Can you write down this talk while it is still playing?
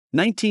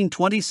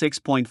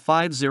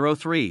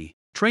1926.503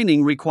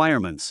 Training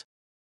Requirements.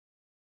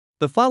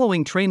 The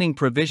following training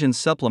provisions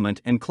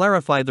supplement and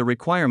clarify the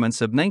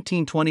requirements of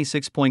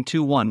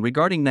 1926.21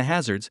 regarding the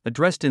hazards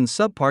addressed in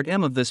Subpart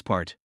M of this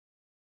part.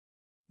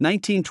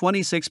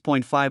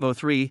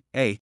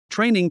 1926.503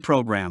 Training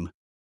Program.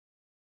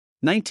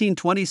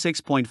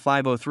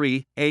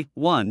 1926.503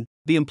 1.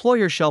 The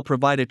employer shall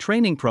provide a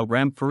training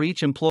program for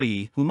each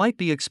employee who might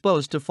be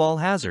exposed to fall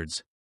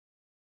hazards.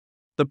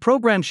 The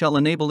program shall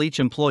enable each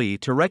employee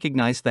to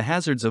recognize the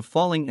hazards of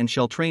falling and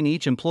shall train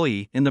each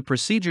employee in the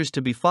procedures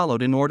to be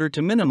followed in order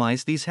to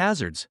minimize these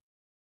hazards.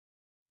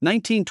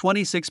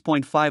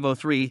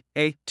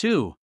 1926.503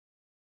 2.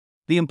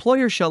 The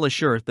employer shall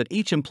assure that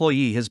each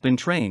employee has been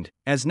trained,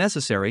 as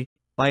necessary,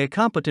 by a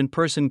competent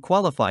person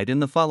qualified in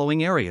the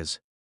following areas.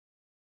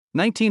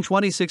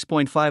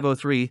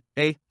 1926.503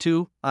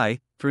 2I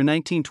through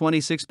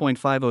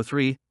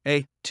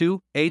 1926.503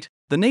 2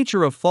 The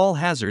nature of fall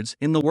hazards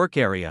in the work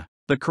area.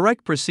 The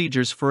correct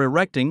procedures for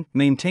erecting,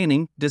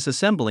 maintaining,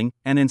 disassembling,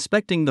 and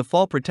inspecting the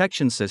fall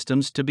protection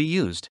systems to be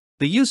used.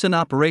 The use and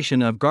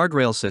operation of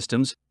guardrail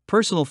systems,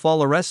 personal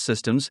fall arrest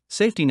systems,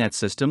 safety net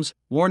systems,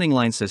 warning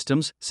line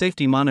systems,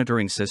 safety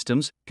monitoring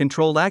systems,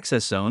 controlled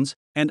access zones,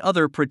 and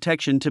other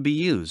protection to be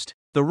used.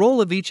 The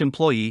role of each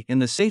employee in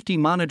the safety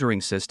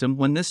monitoring system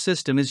when this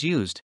system is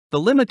used.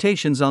 The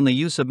limitations on the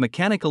use of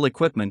mechanical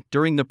equipment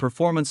during the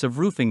performance of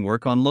roofing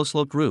work on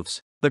low-sloped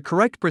roofs. The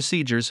correct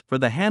procedures for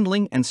the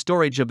handling and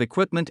storage of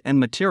equipment and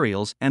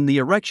materials and the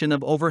erection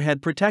of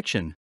overhead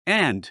protection.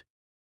 And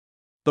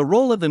the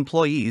role of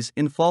employees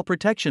in fall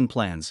protection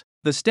plans.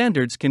 The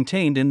standards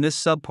contained in this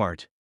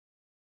subpart.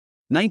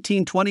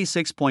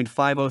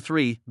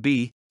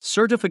 1926.503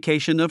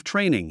 Certification of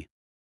Training.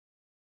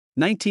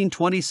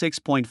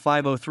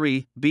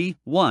 1926.503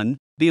 1.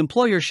 The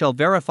employer shall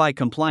verify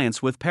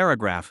compliance with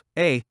paragraph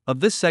A of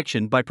this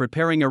section by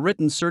preparing a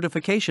written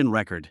certification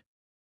record.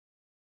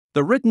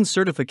 The written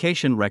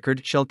certification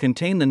record shall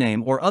contain the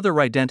name or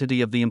other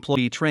identity of the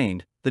employee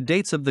trained, the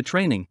dates of the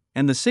training,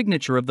 and the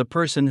signature of the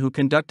person who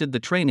conducted the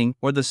training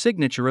or the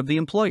signature of the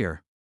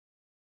employer.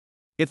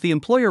 If the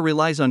employer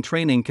relies on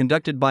training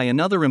conducted by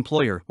another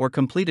employer or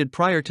completed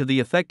prior to the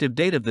effective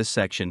date of this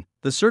section,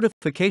 the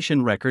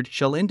certification record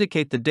shall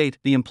indicate the date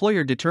the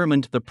employer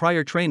determined the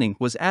prior training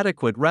was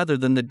adequate rather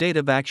than the date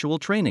of actual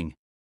training.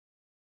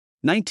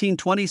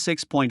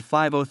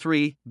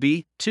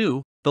 1926.503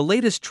 2. The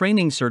latest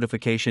training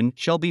certification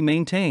shall be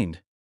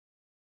maintained.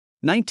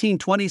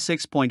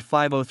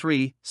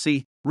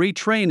 1926.503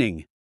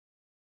 Retraining.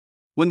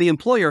 When the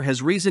employer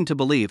has reason to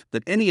believe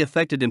that any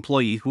affected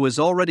employee who has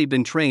already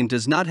been trained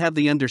does not have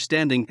the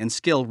understanding and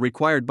skill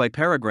required by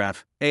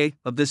paragraph A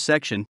of this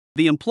section,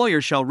 the employer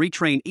shall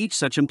retrain each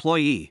such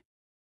employee.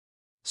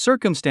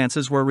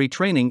 Circumstances where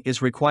retraining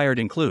is required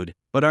include,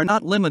 but are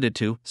not limited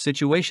to,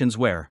 situations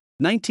where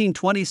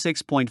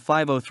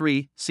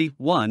 1926.503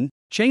 1.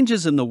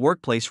 Changes in the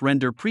workplace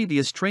render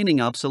previous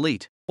training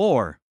obsolete,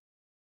 or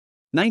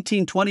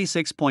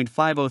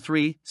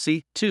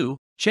 1926.503 2.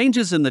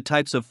 Changes in the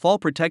types of fall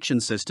protection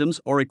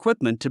systems or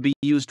equipment to be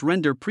used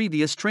render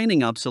previous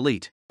training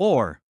obsolete,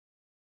 or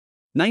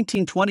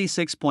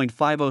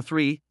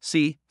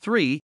 1926.503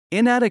 3.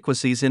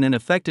 Inadequacies in an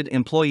affected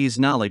employee's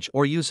knowledge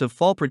or use of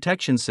fall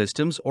protection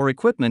systems or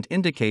equipment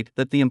indicate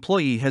that the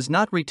employee has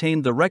not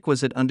retained the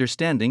requisite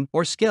understanding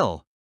or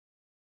skill.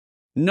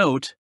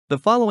 Note: the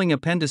following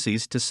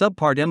appendices to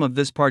Subpart M of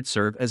this part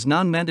serve as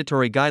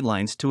non-mandatory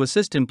guidelines to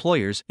assist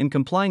employers in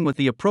complying with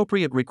the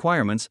appropriate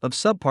requirements of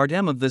Subpart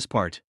M of this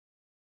part.